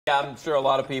Yeah, I'm sure a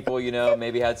lot of people,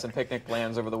 maybe had some picnic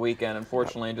plans over the weekend.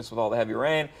 Unfortunately, just with all the heavy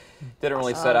rain, didn't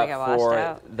really set we up got washed for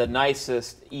out. the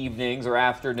nicest evenings or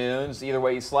afternoons. Either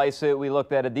way you slice it, we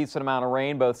looked at a decent amount of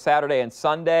rain both Saturday and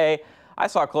Sunday. I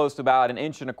saw close to about 1.25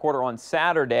 inches on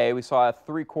Saturday. We saw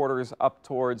 3/4 up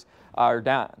towards, or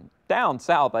down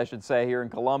south, I should say, here in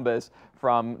Columbus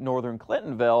from northern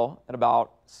Clintonville at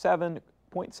about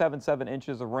 7.77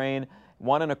 inches of rain.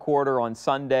 1.25 on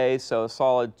Sunday, so a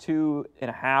solid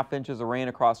 2.5 inches of rain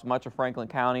across much of Franklin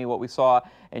County. What we saw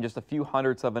in just a few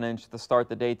hundredths of an inch to start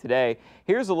the day today.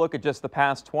 Here's a look at just the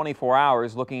past 24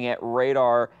 hours, looking at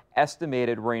radar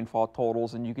estimated rainfall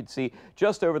totals, and you can see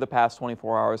just over the past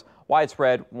 24 hours,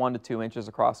 widespread 1 to 2 inches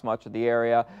across much of the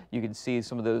area. You can see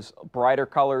some of those brighter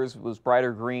colors, those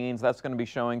brighter greens. That's going to be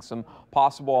showing some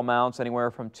possible amounts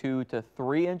anywhere from 2 to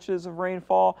 3 inches of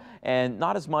rainfall, and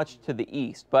not as much to the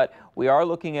east. But we are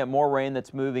looking at more rain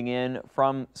that's moving in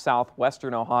from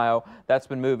southwestern Ohio. That's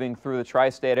been moving through the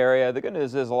tri-state area. The good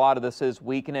news is a lot of this is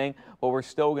weakening, but we're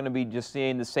still going to be just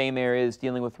seeing the same areas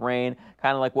dealing with rain,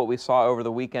 kind of like what we saw over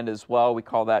the weekend as well. We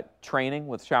call that training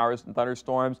with showers and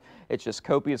thunderstorms. It's just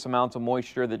copious amounts of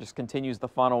moisture that just continues to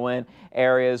funnel in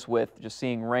areas with just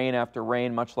seeing rain after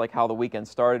rain, much like how the weekend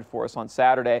started for us on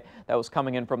Saturday. That was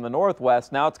coming in from the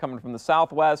northwest. Now it's coming from the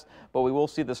southwest, but we will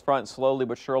see this front slowly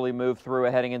but surely move through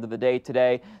heading into the day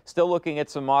today. Still looking at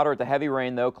some moderate to heavy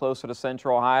rain, though, closer to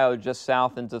central Ohio, just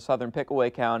south into southern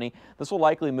Pickaway County. This will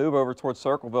likely move over towards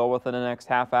Circleville within the next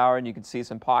half hour, and you can see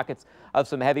some pockets of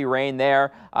some heavy rain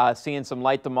there. Seeing some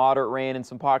light to moderate rain in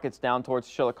some pockets down towards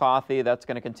Chillicothe. That's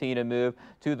going to continue to move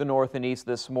to the north and east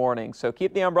this morning. So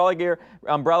keep the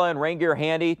umbrella and rain gear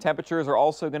handy. Temperatures are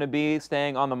also going to be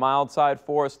staying on the mild side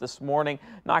for us this morning.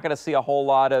 Not going to see a whole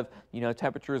lot of,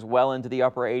 temperatures well into the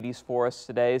upper 80s for us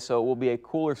today. So it will be a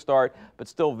cooler start, but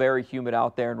still very humid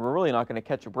out there. And we're really not going to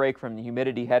catch a break from the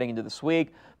humidity heading into this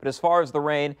week. But as far as the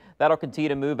rain, that'll continue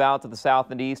to move out to the south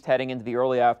and east heading into the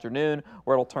early afternoon,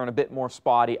 where it'll turn a bit more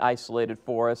spotty, isolated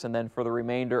for us. And then for the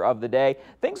remainder of the day,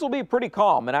 things will be pretty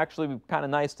calm and actually be kind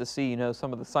of nice to see,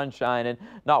 some of the sunshine and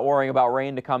not worrying about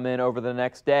rain to come in over the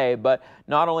next day. But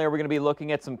not only are we going to be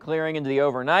looking at some clearing into the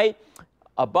overnight,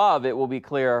 above it will be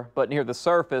clear, but near the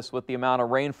surface with the amount of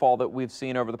rainfall that we've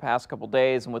seen over the past couple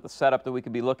days and with the setup that we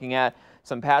could be looking at,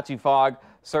 some patchy fog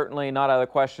certainly not out of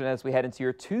the question as we head into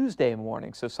your Tuesday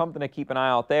morning. So something to keep an eye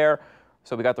out there.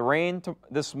 So we got the rain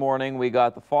this morning, we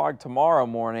got the fog tomorrow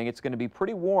morning. It's going to be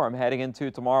pretty warm heading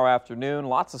into tomorrow afternoon.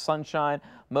 Lots of sunshine.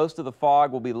 Most of the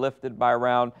fog will be lifted by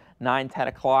around 9-10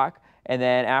 o'clock. And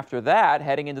then after that,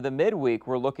 heading into the midweek,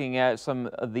 we're looking at some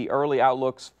of the early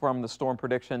outlooks from the Storm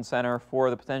Prediction Center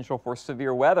for the potential for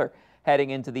severe weather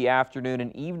heading into the afternoon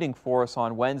and evening for us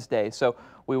on Wednesday. So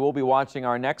we will be watching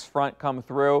our next front come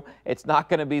through. It's not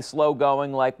going to be slow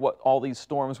going like what all these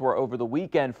storms were over the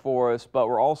weekend for us, but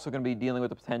we're also going to be dealing with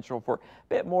the potential for a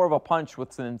bit more of a punch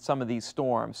within some of these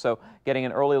storms. So getting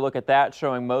an early look at that,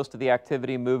 showing most of the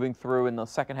activity moving through in the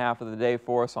second half of the day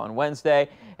for us on Wednesday,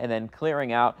 and then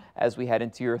clearing out as we head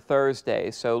into your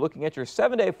Thursday. So looking at your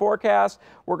 7-day forecast,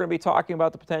 we're going to be talking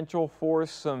about the potential for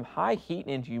some high heat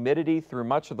and humidity through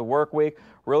much of the work week.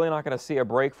 Really not going to see a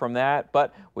break from that,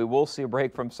 but we will see a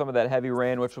break from some of that heavy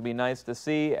rain, which will be nice to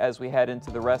see as we head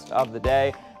into the rest of the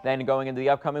day. Then going into the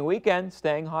upcoming weekend,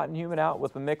 staying hot and humid out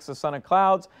with a mix of sun and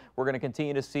clouds. We're going to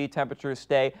continue to see temperatures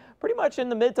stay pretty much in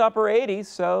the mid to upper 80s,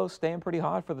 so staying pretty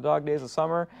hot for the dog days of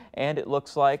summer. And it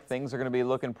looks like things are going to be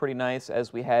looking pretty nice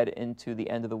as we head into the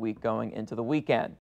end of the week going into the weekend.